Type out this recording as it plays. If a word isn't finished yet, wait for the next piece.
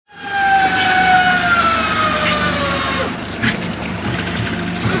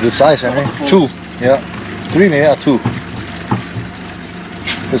Good size, Henry. 2. Yeah. 3 maybe, yeah, 2.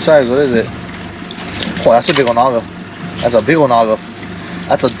 Good size, what is it? Oh, that's a big onaga. That's a big onaga.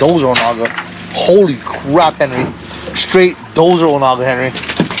 That's a dozer onaga. Holy crap, Henry. Straight dozer onaga, Henry.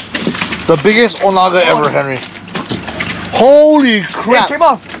 The biggest onaga ever, Henry. Holy crap. It came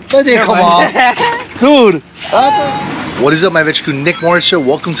off. That didn't come off. Dude. What is up, my adventure crew? Nick Morris here.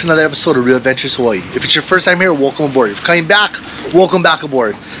 Welcome to another episode of Real Adventures Hawaii. If it's your first time here, welcome aboard. If you're coming back, welcome back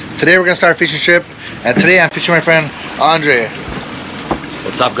aboard. Today we're going to start a fishing trip. And today I'm fishing my friend, Andre.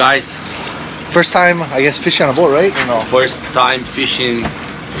 What's up, guys? First time, I guess, fishing on a boat, right? Or no? First time fishing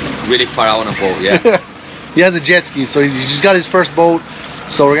really far out on a boat, yeah. He has a jet ski, so he just got his first boat.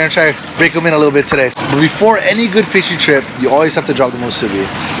 So we're gonna try to break him in a little bit today. But before any good fishing trip, you always have to drop the musubi.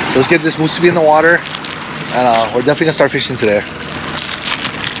 So let's get this musubi in the water, and we're definitely gonna start fishing today.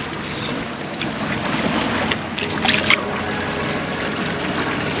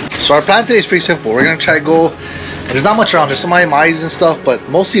 So our plan today is pretty simple. We're gonna try to go. There's not much around. There's some mais and stuff, but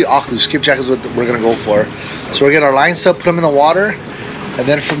mostly aku, skipjack is what we're gonna go for. So we're gonna get our lines up, put them in the water, and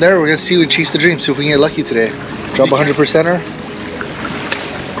then from there we're gonna see if we chase the dream. See if we can get lucky today. Drop 100%er.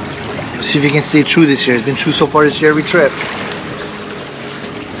 See if you can stay true this year. It's been true so far this year, every trip.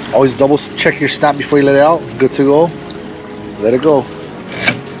 Always double check your snap before you let it out. Good to go. Let it go.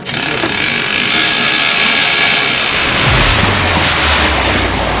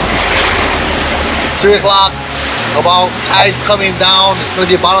 It's 3 o'clock. About tide's coming down. It's going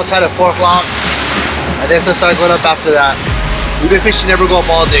to be bottom tide at 4 o'clock. And then it's going to start going up after that. We've been fishing, never go up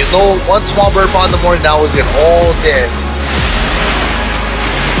all day. No, one small bird pond in the morning, now was in all day.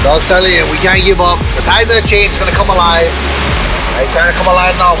 So I was telling you, we can't give up. The tide's gonna change, it's gonna come alive. It's trying to come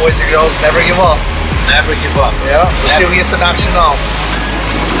alive now, boys and girls. Never give up. Never give up. Yeah, let's see if we get some action now.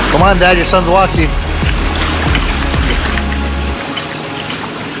 Come on, Dad, your son's watching.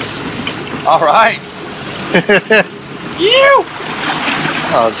 All right. You.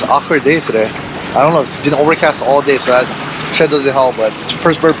 Oh, it's an awkward day today. I don't know, it's been overcast all day, so that shed doesn't help, but it's your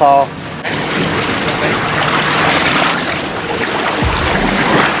first bird pile.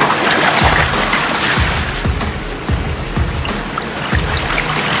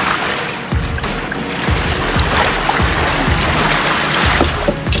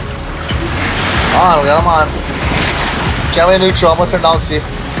 We got them on. Can't wait neutral. I'm gonna turn down, see.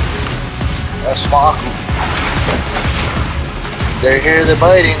 That's small. They're here, they're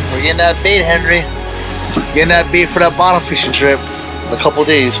biting. We're getting that bait, Henry. Getting that bait for that bottom fishing trip in a couple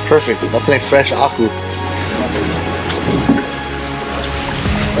days. Perfect. Nothing like fresh aku.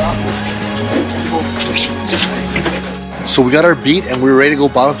 So we got our bait and we're ready to go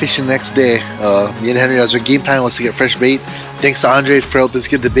bottom fishing the next day. Me and Henry, as our game plan was to get fresh bait. Thanks to Andre for helping us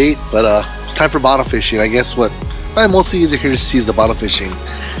get the bait, but it's time for bottom fishing. I guess what probably most of you guys are here to see is the bottom fishing.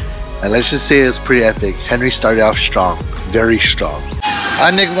 And let's just say it's pretty epic. Henry started off strong, very strong.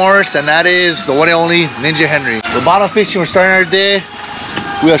 I'm Nick Morris, and that is the one and only Ninja Henry. We're bottom fishing, we're starting our day.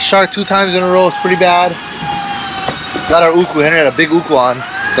 We got shark 2 times in a row, it's pretty bad. Got our uku, Henry had a big uku on.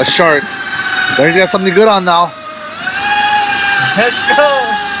 Got shark. Henry's got something good on now. Let's go.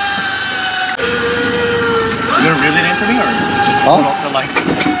 You gonna reel it into me or just put off the light?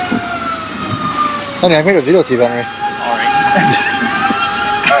 Honey, I'm here to videotape, Henry. Alright.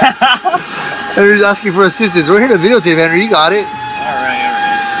 Henry's asking for assistance. We're here to videotape, Henry. You got it.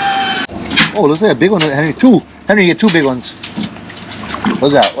 Alright. Oh, looks like a big one, Henry. 2. Henry, you get 2 big ones.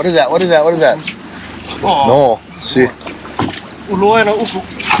 What's that? What is that? What is that? What is that? Oh. No. See.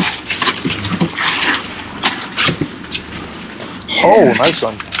 Oh, nice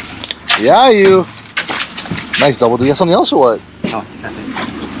one. Yeah, you. Nice double. Do you have something else or what? No, that's it.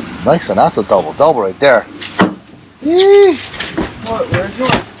 Nice one. That's a double. Double right there. Yee. What? Where's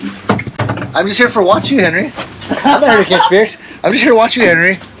yours? I'm just here for watching you, Henry. I'm not here to catch fish. I'm just here to watch you,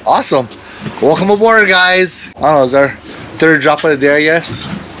 Henry. Awesome. Welcome aboard, guys. I don't know, is our 3rd drop of the day, I guess.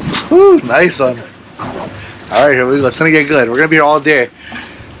 Woo, nice one. All right, here we go. It's gonna get good. We're gonna be here all day.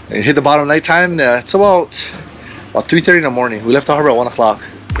 We hit the bottom nighttime. It's about 3:30 in the morning. We left the harbor at 1 o'clock.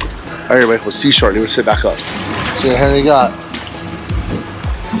 All right, everybody, we'll see you shortly. We'll sit back up. See what Henry got.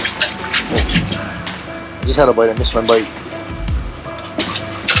 I just had a bite. I missed my bite.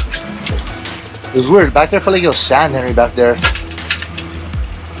 It was weird. Back there, I felt like it was sand, Henry, back there.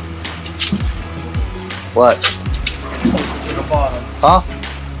 What? To the bottom. Huh?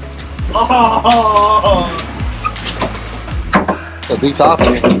 Oh! It's a big top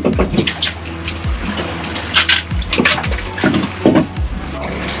here.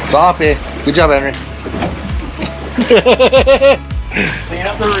 Toppy. Good job, Henry. Clean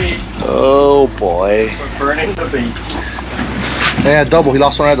up the reef. Oh boy. We're burning the bait. Yeah, double. He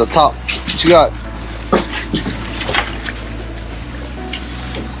lost one right at the top. What you got?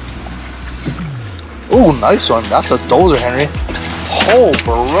 Oh, nice one. That's a dozer, Henry. Oh,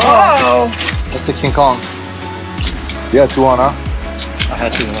 bro. That's the King Kong. You had 2 on, huh? I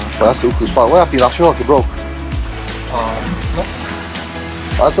had 2 on. Well, that's the Uku spot. What happened? You lost your hook. You broke. No.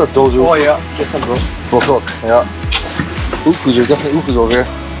 That's a dozer. Oh, yeah. Just one broke. Broke hook. Yeah. Ukus. There's definitely Ukus over here.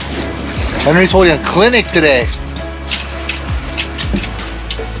 Henry's holding a clinic today.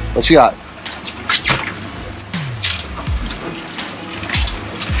 What you got?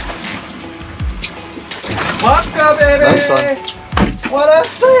 Vodka, baby! Nice one. What I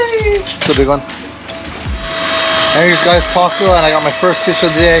say? It's a big one. Henry's got his taco, and I got my first fish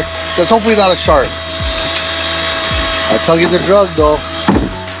of the day. That's hopefully not a shark. I tell you the drug though.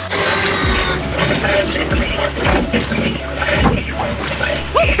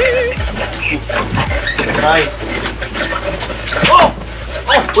 Nice. Oh!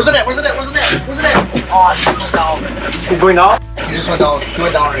 Oh! Where's the net? Where's the net? Where's the net? Where's the net? Oh, he just went down. He's going down? He just went down. He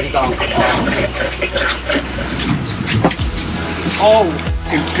went down already. He's down. Oh, a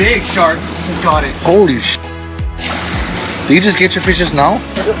big shark. Just got it. Holy sh! Did you just get your fish just now?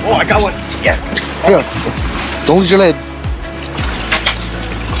 Oh, I got one. Yes. Yeah. Don't lose your lead.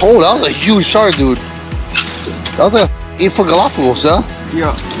 Oh, that was a huge shark, dude. That was like 8-foot Galapagos, huh?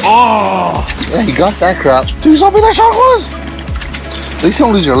 Yeah. Oh! Yeah, he got that crap. Dude, you saw how big that shark was? At least you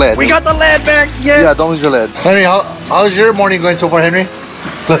don't lose your lead. We got the lead back. Yes. Yeah, don't lose your lead. Henry, how's your morning going so far, Henry?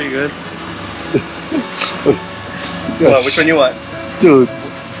 Pretty good. Yeah, What, which one you want? dude,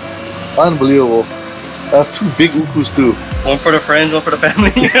 unbelievable. That's 2 big ukus too. One for the friends, one for the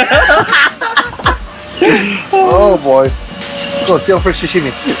family. Oh boy. Go, see how fresh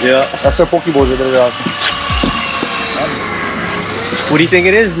sashimi. Yeah. That's our poke bowls right there. What do you think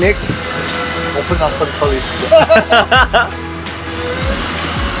it is, Nick? Open on Kali Kali.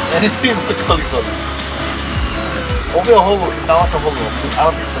 Anything but Kali Kali. Open a hobo. Now it's a hobo. I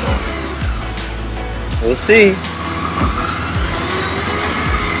don't think so. We'll see.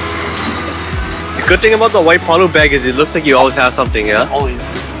 The good thing about the white palu bag is it looks like you always have something, yeah? Always.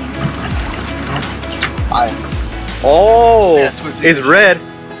 Oh, Yeah, 2 or 3 it's fish. red.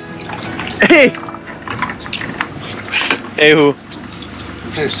 Hey! Hey, who?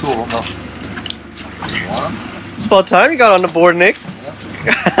 There's 2 of them though. One. It's about time you got on the board, Nick.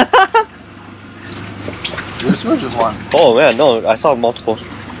 There's 2 or just 1? Oh man, no, I saw multiple. 2?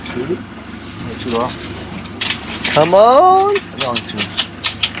 2 though. Come on! Only 2.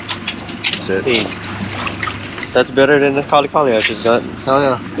 That's it. Hey. That's better than the Kali Kali I just got. Hell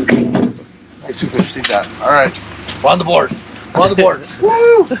yeah. Hey, 2 fish, take that. Alright. We're on the board. We're on the board.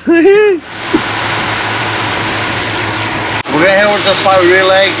 Woo! We're gonna head over to the spot we really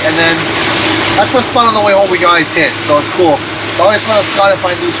like, and then that's the spot on the way home we can always hit, so it's cool. It's always fun to scout and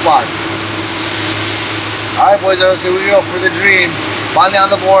find new spots. Alright boys, here we go for the dream. Finally on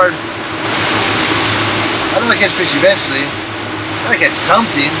the board. I'm gonna catch fish eventually. I'm gonna catch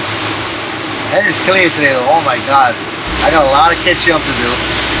something. Henry's killing it today though, oh my god. I got a lot of catching up to do.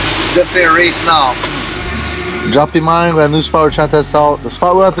 It's definitely a race now. Drop your mind, we have a new spot we're trying to test out. The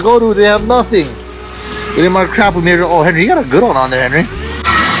spot we have to go to, they have nothing. We didn't mark crap, we made it. Oh, Henry, you got a good one on there, Henry.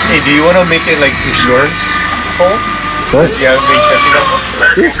 Hey, do you want to make it like insurance hole? Good. You haven't been catching that one?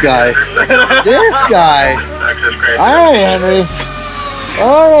 This guy. This guy. Alright, Henry.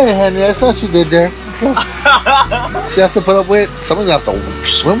 Alright, Henry, I saw what you did there. So you have to put up with, someone's gonna have to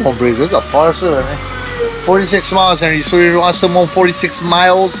swim home, Breeze. It's a far swim, Henry. 46 miles, Henry. So you want to swim home 46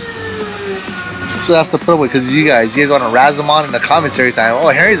 miles? So I have to put up with, because you guys want to razz him on in the comments every time. Oh,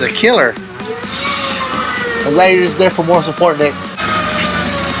 Henry's a killer. I'm glad you're just there for more support, Nick.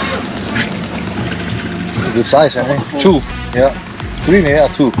 Good size, Henry. 2. Yeah. 3 maybe, yeah,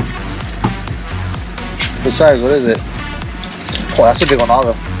 2. Good size, what is it? Oh, that's a big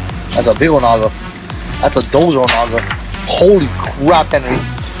onaga. That's a big onaga. That's a dozer onaga. Holy crap, Henry.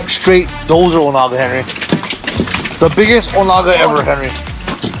 Straight dozer onaga, Henry. The biggest onaga ever, Henry.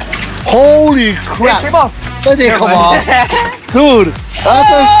 Holy crap. That didn't come off. Dude,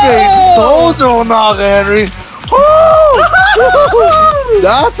 that's a straight dozer onaga, Henry. Woo!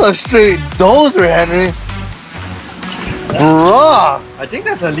 That's a straight dozer, Henry. Bruh. I think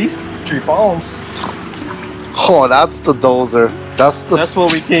that's at least 3 pounds. Oh, that's the dozer. That's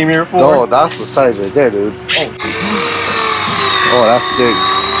what we came here for. Oh, that's the size right there, dude. Oh, that's sick.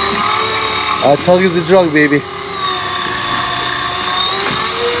 I tell you the drug, baby.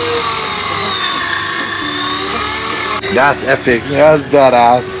 That's epic. That's dead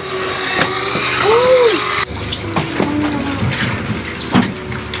ass.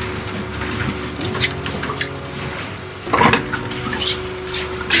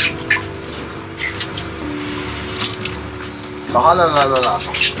 Kahala la la la.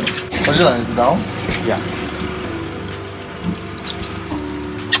 What's it like? Is it down? Yeah.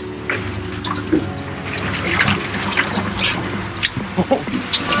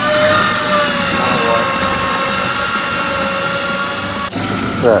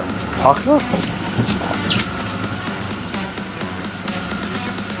 What's that? Paka?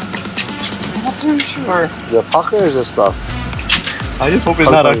 I'm not too sure. Is it Paka or is it stuff? I just hope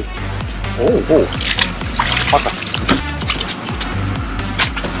it's not a... Oh. Paka.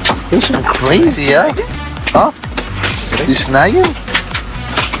 This is crazy, yeah? Huh? You snag him?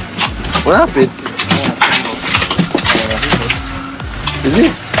 What happened? Is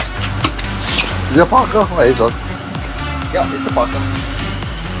it? Is it a Paka? Oh, it's on. Yeah, it's a possum.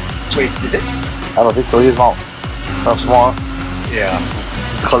 Wait, is it? I don't think so. He's not. How small? Yeah.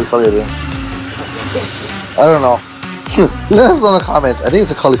 Cully then. I don't know. Let us know in the comments. I think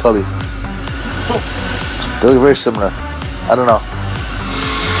it's a Cully. They look very similar. I don't know.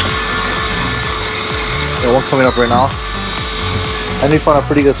 There's one coming up right now. I need to find a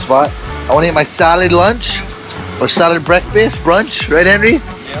pretty good spot. I want to eat my salad lunch or salad breakfast, brunch, right, Henry?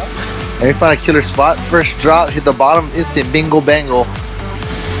 Yeah. I need to find a killer spot. First drop, hit the bottom, instant bingo bango.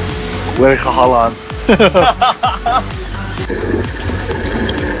 Where kahalan.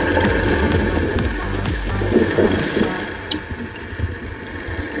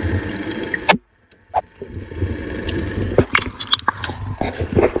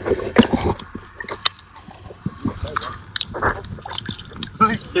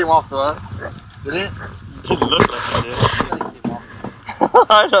 Came off the did it? It looked like it did.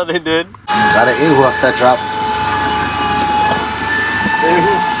 I thought they did. Got an eagle off that drop.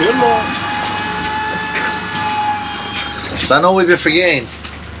 So I know we've been forgetting.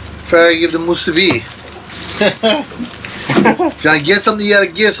 Try to give the musubi. If you gotta get something, you gotta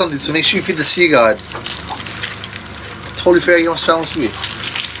give something. So make sure you feed the sea god. Totally fair, you don't spell musubi.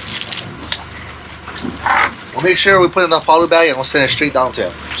 We'll make sure we put it in the powder bag and we'll send it straight down to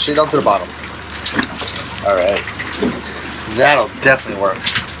him. Straight down to the bottom. Alright. That'll definitely work.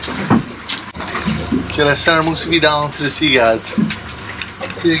 Okay, let's send our musubi down to the sea gods.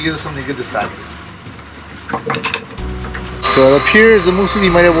 See if you give us something good this time. So it appears the musubi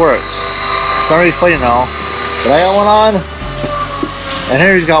might have worked. It's not really fighting now. But I got one on. And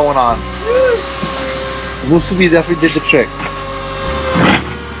Henry's got one on. The musubi definitely did the trick.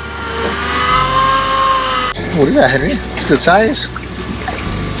 What is that, Henry? It's good size.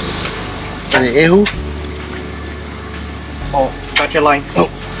 And the ehu. Oh, got your line. Oh.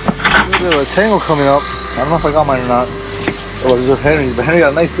 There's a little tangle coming up. I don't know if I got mine or not. Oh, there's a Henry. But Henry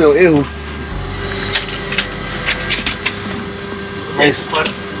got a nice little ehu. Nice.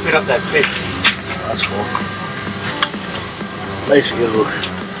 Spit up that fish. That's cool. Nice ehu.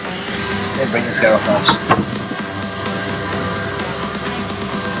 Let me bring this guy up now.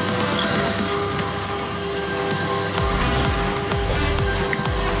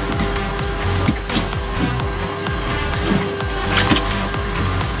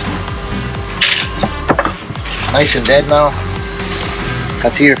 Nice and dead now.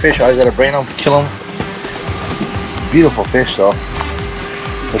 Got to your fish, always got to brain them to kill them. Beautiful fish though.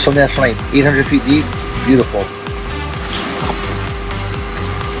 For something that's like 800 feet deep, beautiful.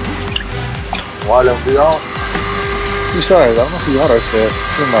 Wow, let them do out. 2 stars, I don't know if we got ours there. I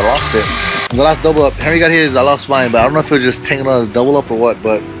think I lost it. The last double up, Henry got his, I lost mine, but I don't know if it was just tangled on the double up or what,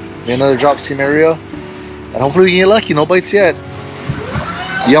 but maybe another drop seam area. And hopefully we can get lucky, no bites yet.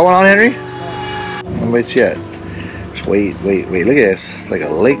 You got one on, Henry? No bites yet. Just wait, look at this. It's like a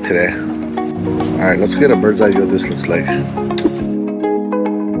lake today. Alright, let's get a bird's eye view of what this looks like.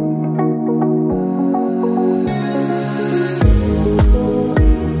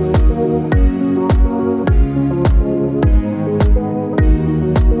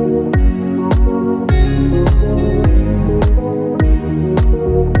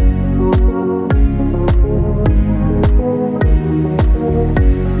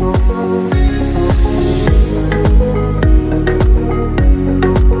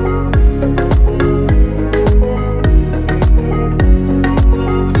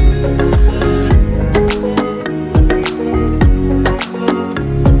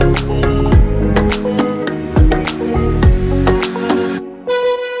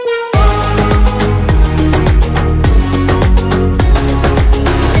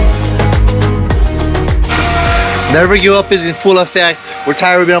 Never give up is in full effect. We're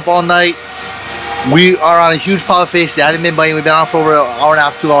tired, we've been up all night. We are on a huge pile of fish. They haven't been biting. We've been on for over an hour and a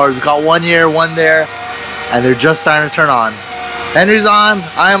half, 2 hours. We got one here, one there, and they're just starting to turn on. Henry's on,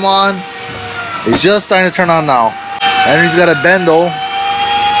 I am on. It's just starting to turn on now. Henry's got a bendo.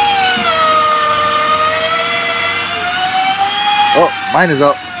 Mine is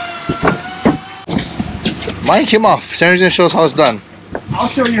up. Mine came off. Henry's gonna show us how it's done. I'll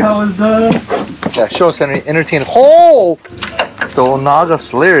show you how it's done. Yeah, show us, Henry. Entertain. Oh! The Onaga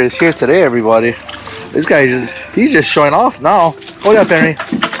Slayer is here today, everybody. This guy he's just showing off now. Hold up, Henry.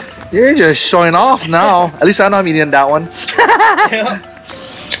 You're just showing off now. At least I know I'm eating that one. Yeah.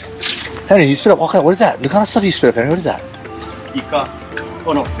 Henry, you spit up all kind. What is that? Look how much stuff you spit up, Henry. What is that? Ika.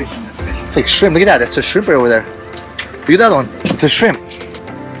 Oh no, fishing this fish. It's like shrimp. Look at that. That's a shrimp right over there. Look at that one. It's a shrimp.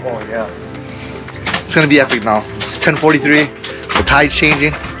 Oh yeah. It's gonna be epic now. It's 10:43. The tide's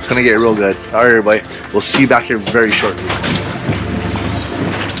changing. It's gonna get real good. All right, everybody. We'll see you back here very shortly.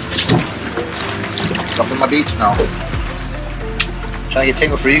 Dumping my baits now. Trying to get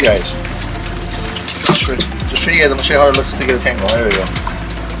tangled for you guys. Just show you guys. I'm gonna show you how it looks to get a tangle. There we go.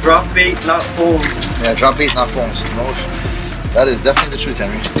 Drop bait, not foams. Yeah, drop bait, not foams. No, that is definitely the truth,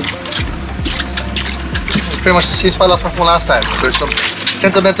 Henry. It's pretty much the same spot I lost my phone last time. There's some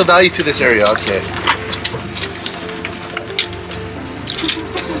sentimental value to this area, I'd say.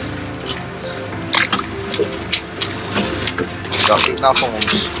 Drop bait, not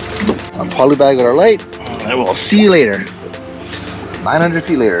foams. Our poly bag with our light, and we'll see you later. 900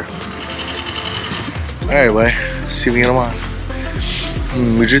 feet later. Alright, boy. See if we get them on.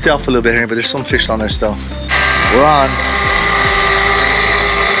 We drifted off a little bit here, but there's some fish on there still. We're on.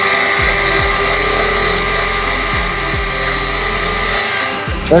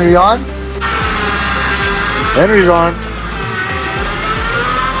 Henry on? Henry's on.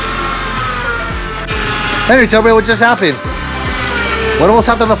 Henry, tell me what just happened. What almost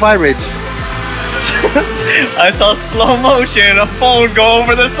happened on the fire bridge? I saw slow motion, a phone go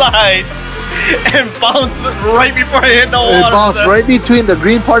over the side and bounce right before I hit the water. It bounced right between the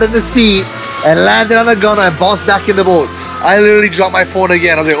green part of the seat and landed on the gunner and bounced back in the boat. I literally dropped my phone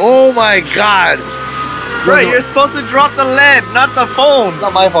again. I was like, oh my god. Right, you're supposed to drop the lead, not the phone.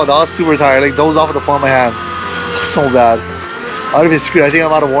 Not my fault. I was super tired. Like, dozed off with the phone in my hand. So bad. I would have been screwed. I think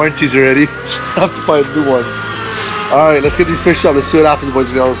I'm out of warranties already. I have to find a new one. Alright, let's get these fish up. Let's see what happens, boys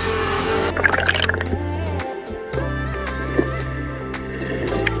and girls.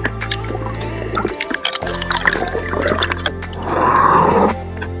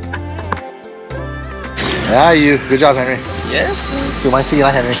 Yeah, you. Good job, Henry. Yes. You mind sticking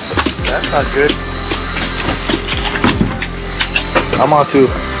on Henry? That's not good. I'm on too.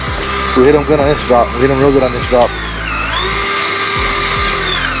 We hit him good on this drop. We hit him real good on this drop.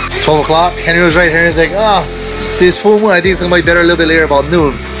 12 o'clock. Henry was right. Henry's like, ah, see, it's full moon. I think it's gonna be better a little bit later, about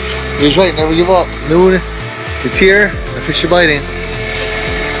noon. He was right. Never give up. Noon. It's here. The fish are biting.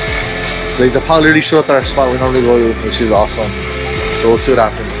 Like the pond literally showed up at our spot we normally go to, which is awesome. So we'll see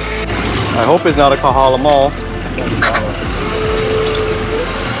what happens. I hope it's not a Kahala Mall.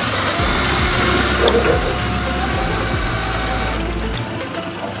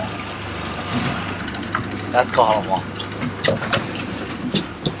 That's Kahala Mall.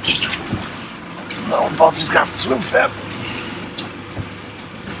 Oh, Bouncy's got the swim step.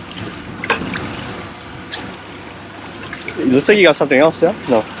 It looks like you got something else, yeah?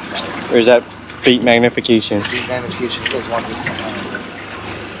 No. Or is that bait magnification? Bait magnification. There's one just coming out.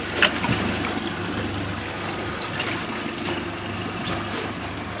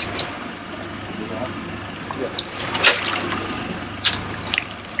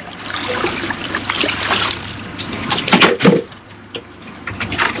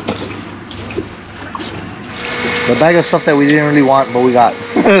 The bag of stuff that we didn't really want, but we got.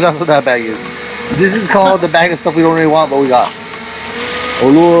 That's what that bag is. This is called the bag of stuff we don't really want, but we got.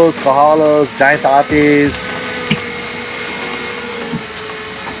 Oluos, kahalas, giant tapis.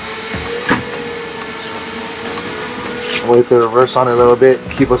 Wait to reverse on it a little bit,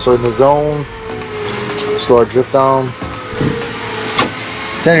 keep us in the zone. Slow our drift down.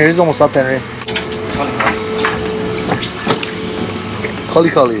 Henry, it's almost up, Henry. Cully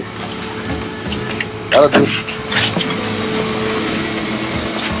Cully. That'll do.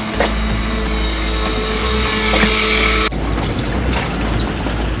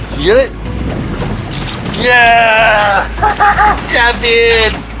 You get it? Yeah!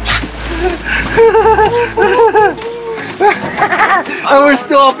 Champion! And we're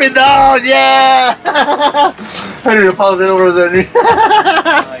still up and down, yeah! Henry, the pound over us, Henry.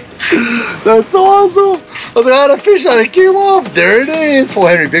 That's so awesome! I was like, I had a fish on it, came off. There it is. Oh,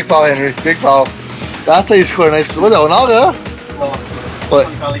 Henry, big pow, Henry, big pow. That's how you score nice. What's that, Onaga? What?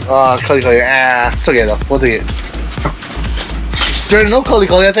 Cully Cully. Ah, it's okay though. We'll take it. It's better than no Cully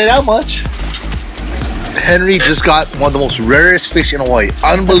Cully, I'll tell you that much. Henry just got one of the most rarest fish in Hawaii.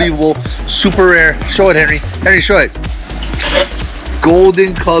 Unbelievable. Super rare. Show it, Henry. Henry, show it.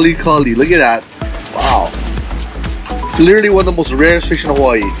 Golden Cully Cully. Look at that. Wow. Literally one of the most rarest fish in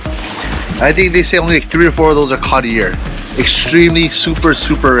Hawaii. I think they say only like 3 or 4 of those are caught a year. Extremely super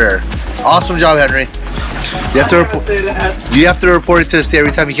rare. Awesome job, Henry. You have to report it to the state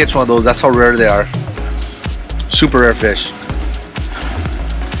every time you catch one of those. That's how rare they are. Super rare fish.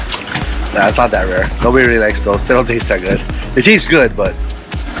 Nah, it's not that rare. Nobody really likes those. They don't taste that good. They taste good, but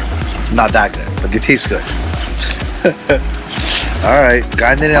not that good. But they taste good. Alright,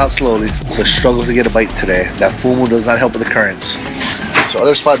 grinding it out slowly. It's a struggle to get a bite today. That fumu does not help with the currents. So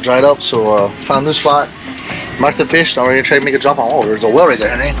other spot dried up, so found a new spot. Marked the fish, now we're gonna try to make a drop on. Oh, there's a whale right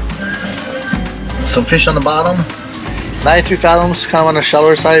there, Henry. Some fish on the bottom. 93 fathoms, kind of on the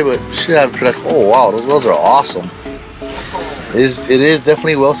shallower side, but should have production. Oh wow, those whales are awesome. It is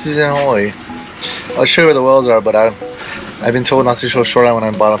definitely whale season in Hawaii. I'll show you where the whales are, but I've been told not to show shoreline when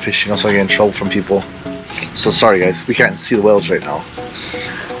I'm bottom fishing, so I get in trouble from people. So sorry guys, we can't see the whales right now.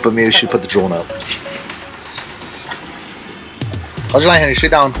 But maybe we should put the drone up. How's your line, Henry?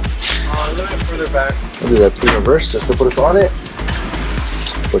 Straight down. A little bit further back. We'll do that pre-reverse just to put us on it.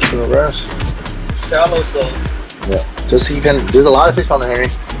 Push in reverse. Shallow though. Yeah, just so you can. There's a lot of fish on there, Henry.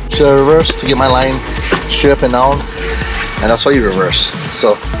 Should I reverse to get my line straight up and down? And that's why you reverse.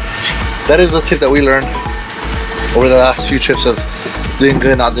 So that is the tip that we learned over the last few trips of doing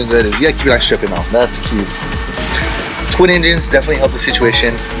good, not doing good. Is you gotta keep your line straight now. That's key. Twin engines definitely help the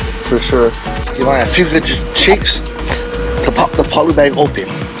situation for sure. You want a few good shakes to pop the palu bag open.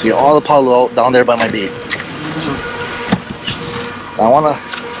 So you get all the palu out down there by my bait. I wanna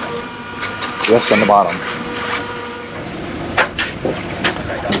rest on the bottom.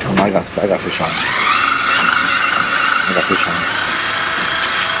 Oh, I got fish on. I got fish on.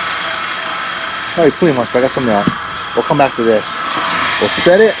 Alright, pretty much, but I got something else. We'll come back to this. We'll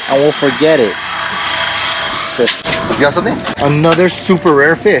set it and we'll forget it. You got something? Another super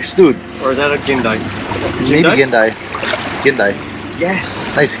rare fish, dude. Or is that a gindai? Maybe gindai. Gindai.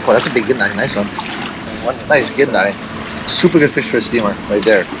 Yes. Nice. Oh, that's a big gindai. Nice one. Nice gindai. Super good fish for a steamer, right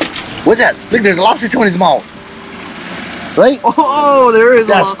there. What's that? Look, there's a lobster tail in his mouth. Right? Oh, there is.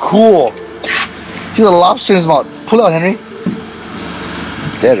 That's cool. He's a lobster in his mouth. Pull out, Henry.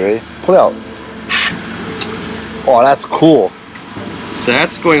 Dead, right? Pull out. Oh, that's cool.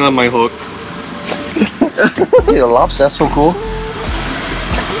 That's going on my hook. He's a lobster. That's so cool.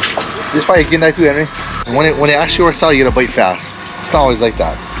 This is probably a gindai too, Henry. When it actually works out, you get a bite fast. It's not always like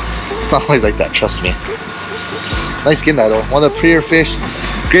that. It's not always like that. Trust me. Nice gindai though. One of the prettier fish.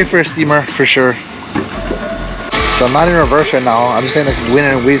 Great for a steamer for sure. So I'm not in reverse right now. I'm just letting the wind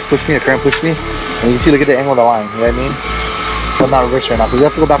and waves push me, the current push me. And you can see, look at the angle of the line. You know what I mean? So I'm not reverse right now because we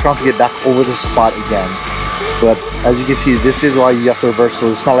have to go back around to get back over the spot again. But as you can see, this is why you have to reverse.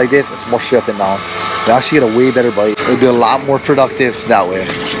 So it's not like this. It's more straight up and down. You actually get a way better bite. It'll be a lot more productive that way.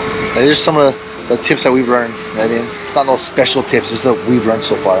 And there's some of the tips that we've learned. You know what I mean? It's not no special tips. It's just that we've learned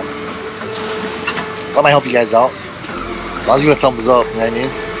so far. That might help you guys out. As long as you give a thumbs up, you know what I mean?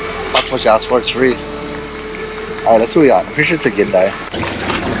 Not too much to ask for, it's free. Alright, let's see what we got. I'm pretty sure it's a gindai.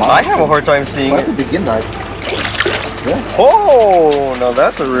 I have a hard time seeing That's it. a big gindai. Yeah, Oh, no,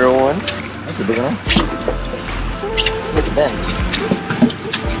 that's a real one. that's a big one. Look at the bends.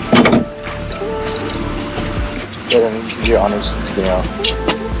 Yeah, then you do your honors to get it out.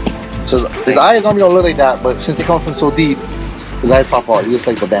 So his eyes normally don't look like that, but since they come from so deep, his eyes pop out. He looks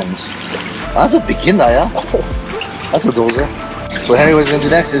like the bends. That's a big gindai, yeah? Oh, that's a dozer. So Henry, what he's gonna do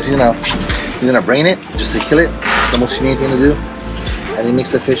next is, he's gonna brain it just to kill it. The most humane thing to do, and it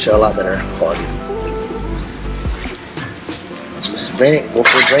makes the fish a lot better quality. Just brain it, go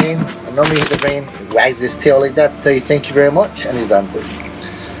for a brain. And normally hit the brain, wags his tail like that, tell you thank you very much, and he's done.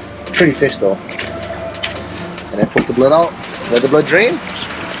 Pretty fish though. And then poke the blood out, let the blood drain.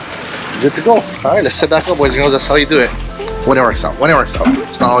 Good to go. All right, let's set back up, boys and girls. That's how you do it. When it works out. When it works out.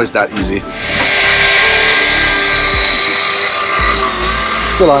 It's not always that easy.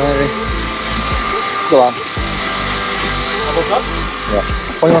 Still on, Henry. Still on. Almost up? Yeah.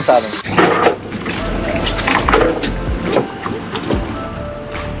 21 fathoms.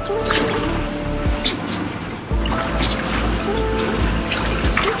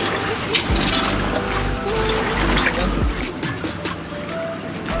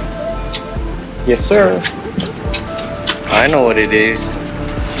 Yes, sir. I know what it is.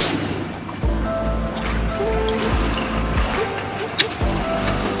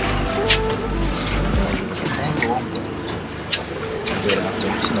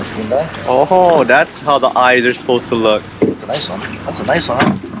 Oh, that's how the eyes are supposed to look. That's a nice one. That's a nice one,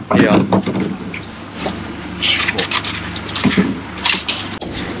 huh? Yeah.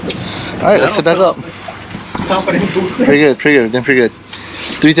 Alright, let's set that up. Confidence booster. Pretty good, pretty good. We're doing pretty good.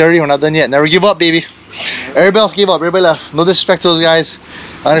 3:30, we're not done yet. Never give up, baby. Everybody else gave up. Everybody left. No disrespect to those guys.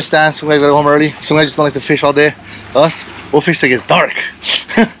 I understand. Some guys gotta go home early. Some guys just don't like to fish all day. Us, we'll fish till it's dark.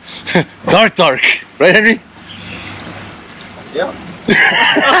 dark. Right, Henry? Yeah.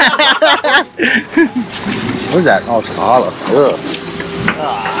 What is that? Oh, it's Kahala. Ugh.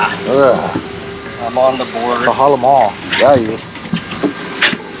 Ugh. I'm on the board. Kahala Mall. Yeah, you.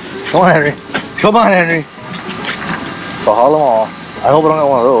 Come on, Henry. Come on, Henry. Kahala Mall. I hope I don't get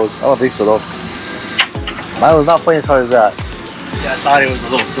one of those. I don't think so, though. Mine was not playing as hard as that. Yeah, I thought it was a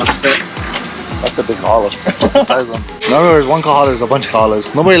little suspect. That's a big Kahala. Size one. Remember, there's one Kahala, there's a bunch of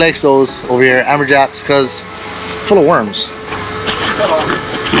Kahalas. Nobody likes those over here, Amberjacks, because full of worms.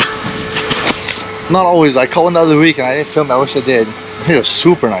 Not always. I caught one the other week and I didn't film it. I wish I did. It was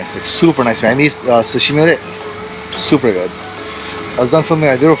super nice, like super nice, man. I made sashimi with it. Super good. I was done filming.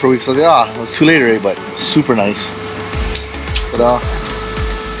 I did it for a week, so I was like, it was too late already, but super nice. But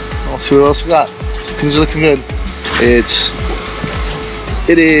let's see what else we got. Things are looking good.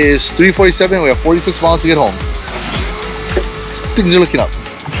 It is 3:47. We have 46 miles to get home. Things are looking up.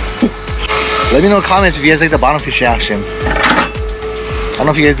 Let me know in the comments if you guys like the bottom fishing action. I don't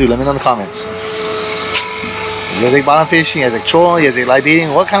know if you guys do. Let me know in the comments. You guys like bottom fishing? You guys like trolling? You guys like live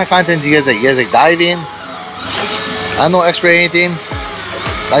baiting? What kind of content do you guys like? You guys like diving? I'm no expert at anything.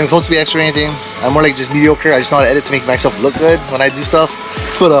 Not even close to be expert at anything. I'm more like just mediocre. I just know how to edit to make myself look good when I do stuff.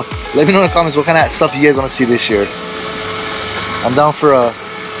 But let me know in the comments what kind of stuff you guys want to see this year. I'm down for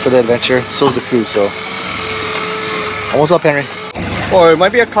the adventure. So is the crew. So almost up, Henry. Or it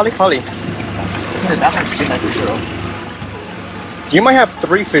might be a kali kali. Yeah, that one's good for sure. You might have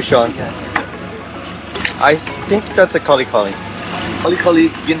 3 fish on. I think that's a kali kali. Kali Kali,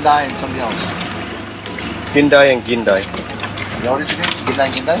 Gindai, and something else. Gindai and Gindai. You know what it is again? Gindai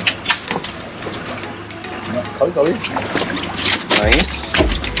and Gindai? Yeah, Kali Kali. Nice.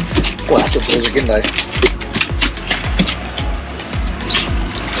 Oh, that's a Gindai.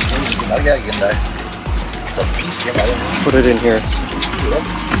 I got Gindai. It's a piece of Gindai. Put it in here.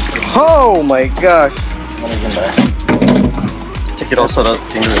 Oh my gosh. What a Gindai. Take it also the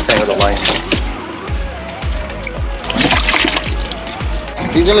thing to tangle the line.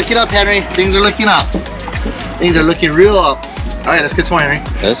 Things are looking up, Henry. Things are looking up. Things are looking real up. All right, let's get some more, Henry.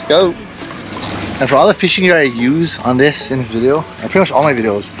 Let's go. And for all the fishing gear I use on this in this video, and pretty much all my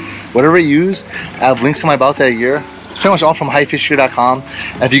videos, whatever I use, I have links to my about that gear. It's pretty much all from highfishgear.com.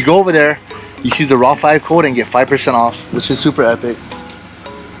 And if you go over there, you can use the RAW5 code and get 5% off, which is super epic.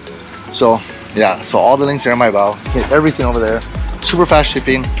 So yeah, so all the links are in my bio. Get everything over there. Super fast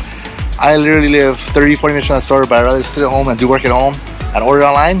shipping. I literally live 30-40 minutes from the store, but I'd rather sit at home and do work at home and order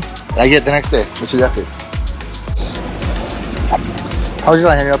online, and I get it the next day, which is epic. How's your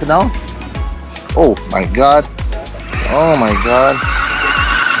line, Henry? Up and down? Oh my god. Oh my god.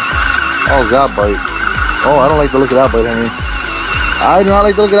 How's that bite? Oh, I don't like the look of that bite, Henry. I do not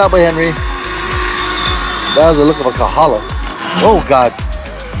like the look of that bite, Henry. That was the look of a kahala. Oh god.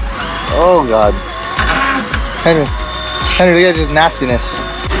 Oh god. Henry, look at just nastiness.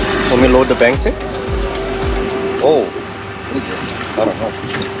 Want me to load the banks in? Oh. What is it? I don't know.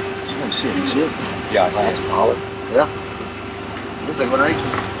 Let me see it. You see it? Yeah, Oh, that's a kahala. Yeah. Looks like one, right?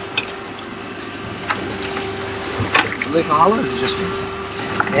 Is it a kahala or is it just me?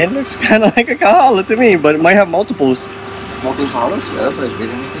 It looks kind of like a kahala to me, but it might have multiples. Multiple kahalas? Yeah, that's what I was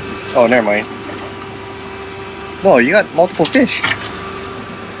reading. Oh, never mind. No, you got multiple fish.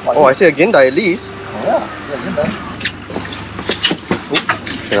 Oh, I see a gindai at least. Oh, yeah. Yeah, good that.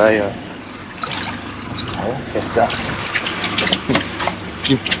 Should I, That's a kahala. Okay, yeah.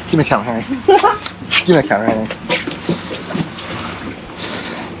 Give me a camera, Henry. Give me a camera, Henry.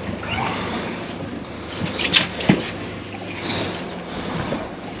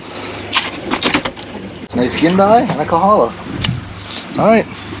 Nice gindai and a kahala. Alright.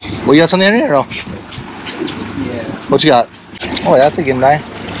 Well, you got something in here or no? Yeah. What you got? Oh, that's a gindai.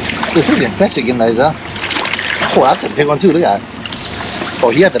 Dude, these are fancy gindais, huh? Oh, that's a big one too. Look at that. Oh,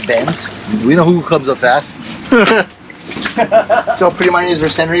 he had the bends. We know who comes up fast. So pretty mine is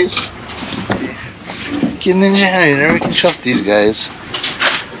versus Henry's. Ninja Henry, never can trust these guys.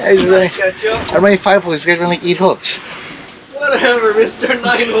 Guys are like, I made 5 hooks. These guys are like 8 hooks. Whatever, Mr.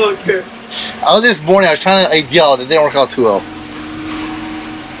 9-hooker. I was this morning. I was trying to ideal. It didn't work out too well.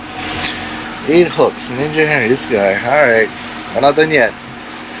 8 hooks, Ninja Henry. This guy. All right, we're not done yet.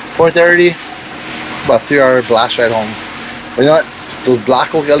 4:30. About 3-hour blast ride home. But you know what? Those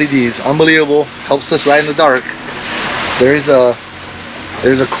black oak LEDs, unbelievable. Helps us ride in the dark. There's a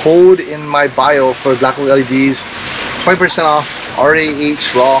code in my bio for black oak LEDs. 20% off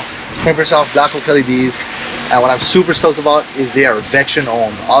RAH raw. 20% off black oak LEDs. And what I'm super stoked about is they are veteran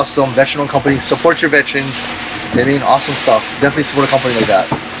owned. Awesome veteran owned company. Support your veterans. I mean, awesome stuff. Definitely support a company like that.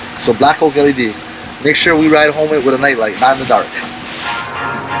 So Black Oak LED. Make sure we ride home with a nightlight, not in the dark.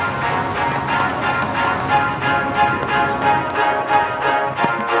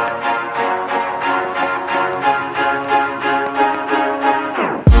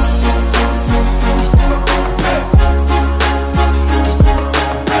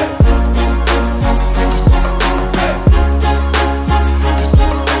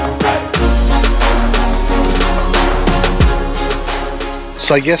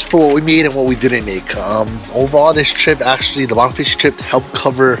 So I guess for what we made and what we didn't make, overall this trip, actually the bottom fishing trip helped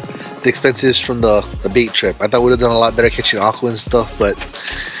cover the expenses from the bait trip. I thought we would have done a lot better catching aqua and stuff, but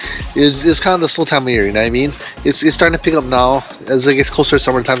it's kind of the slow time of year, you know what I mean? It's starting to pick up now. As it gets closer to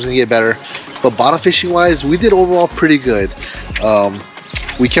summer, time's gonna get better. But bottom fishing wise, we did overall pretty good.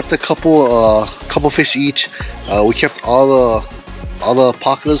 We kept a couple fish each. We kept all the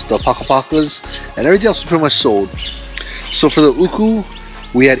pacas, the pacas, and everything else was pretty much sold. So for the uku,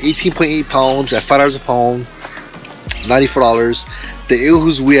 we had 18.8 pounds at $5 a pound, $94. The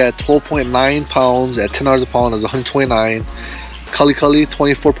ehus, we had 12.9 pounds at $10 a pound, that's $129. Kali Kali,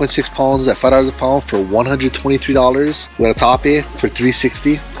 24.6 pounds at $5 a pound for $123. We had a tape for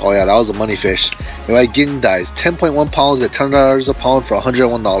 $360. Oh yeah, that was a money fish. And we had gingdais, 10.1 pounds at $10 a pound for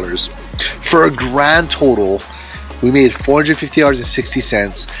 $101. For a grand total, we made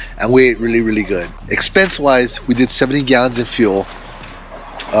 $450.60, and we ate really, really good. Expense wise, we did 70 gallons in fuel.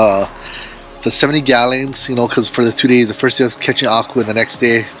 The 70 gallons, you know, because for the 2 days, the first day of catching aqua and the next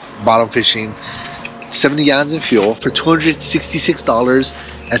day bottom fishing, 70 gallons in fuel for $266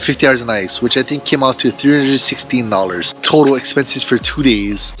 and $50 in ice, which I think came out to $316. Total expenses for 2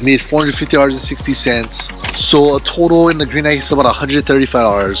 days, made $450.60. So a total in the green ice about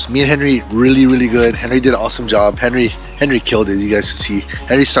 $135. Me and Henry ate really, really good. Henry did an awesome job. Henry killed it, you guys can see.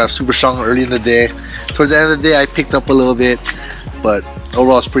 Henry started super strong early in the day. Towards the end of the day, I picked up a little bit, but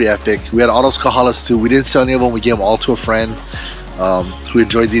overall it's pretty epic. We had all those kahalas too. We didn't sell any of them. We gave them all to a friend who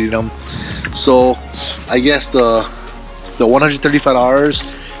enjoys eating them. So I guess the $135,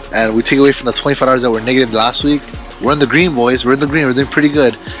 and we take away from the $25 that were negative last week, we're in the green, boys. We're in the green. We're doing pretty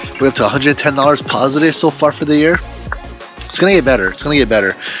good. We're up to $110 positive so far for the year. It's gonna get better. It's gonna get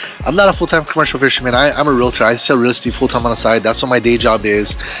better. I'm not a full-time commercial fisherman. I'm a realtor. I sell real estate full-time on the side. That's what my day job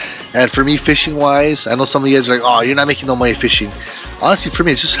is. And for me, fishing wise, I know some of you guys are like, oh, you're not making no money fishing. Honestly, for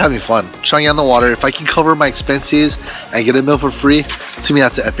me, it's just having fun, trying on the water. If I can cover my expenses and get a meal for free, to me,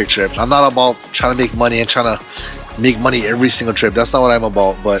 that's an epic trip. I'm not about trying to make money and trying to make money every single trip. That's not what I'm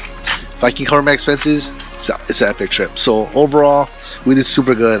about. But if I can cover my expenses, it's an epic trip. So overall, we did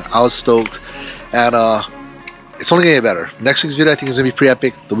super good. I was stoked, and it's only gonna get better. Next week's video, I think, is gonna be pretty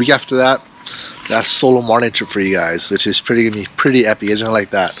epic. The week after that, that's solo Marlin trip for you guys, which is gonna be pretty epic. You guys are gonna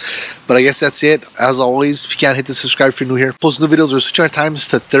like that. But I guess that's it. As always, if you can't, hit the subscribe if you're new here. Post new videos. We're switching our times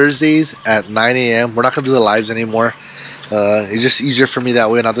to Thursdays at 9 a.m. We're not gonna do the lives anymore. It's just easier for me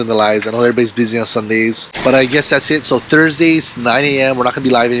that way, not doing the lives. I know everybody's busy on Sundays, but I guess that's it. So Thursdays, 9 a.m. We're not gonna be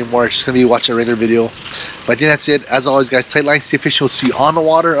live anymore. It's just gonna be watching a regular video. But I think that's it. As always, guys, tight lines, stay fishing. We'll see you on the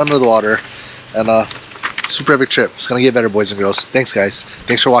water, under the water, and super epic trip. It's gonna get better, boys and girls. Thanks, guys.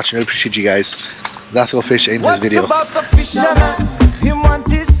 Thanks for watching. I appreciate you guys. That's go fish in this video. What about the fisherman? He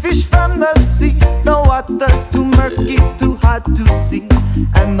want his fish from the sea. The water's too murky, too hard to see.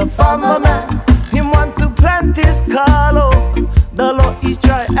 And the farmer man